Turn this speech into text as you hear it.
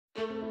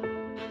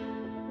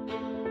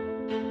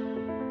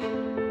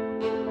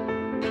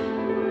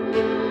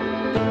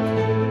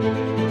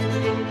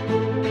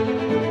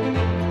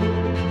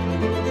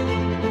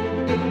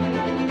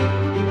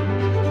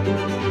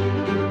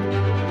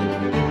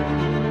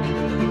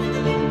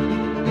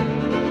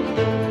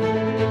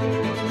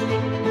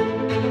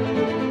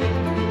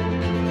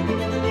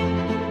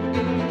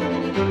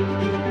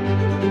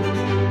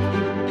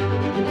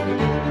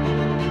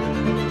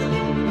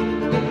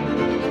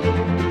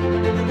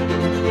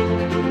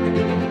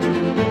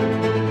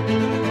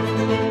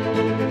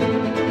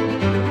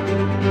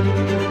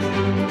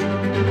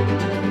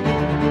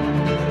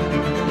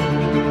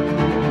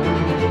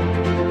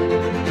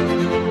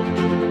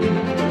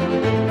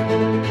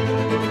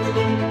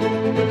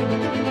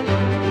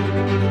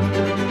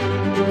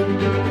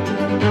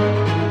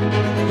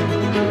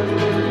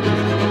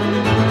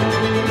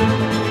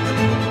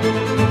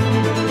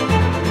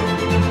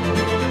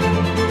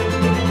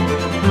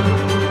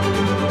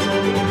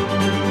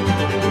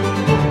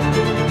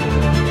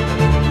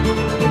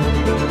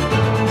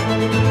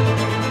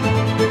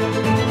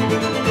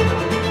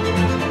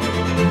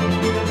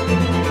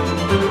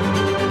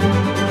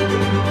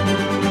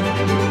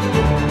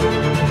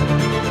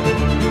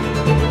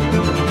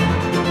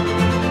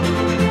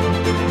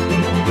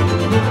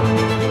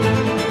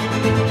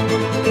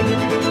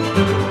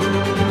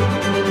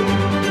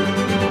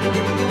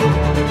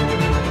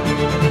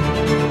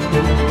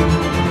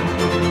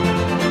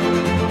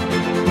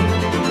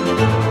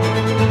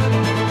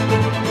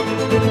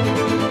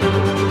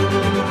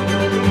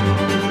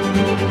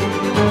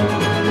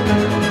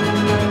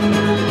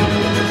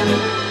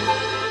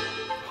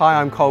Hi,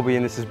 I'm Colby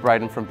and this is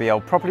Braden from BL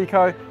Property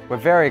Co. We're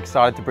very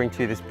excited to bring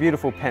to you this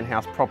beautiful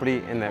penthouse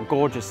property in the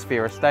gorgeous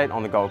Sphere estate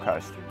on the Gold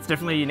Coast. It's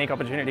definitely a unique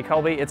opportunity,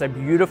 Colby. It's a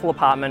beautiful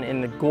apartment in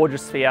the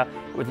gorgeous Sphere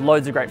with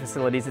loads of great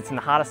facilities. It's in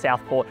the heart of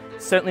Southport.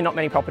 Certainly not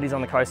many properties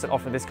on the coast that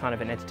offer this kind of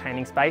an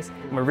entertaining space,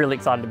 and we're really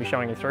excited to be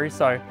showing you through.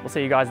 So we'll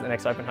see you guys at the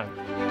next open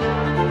home.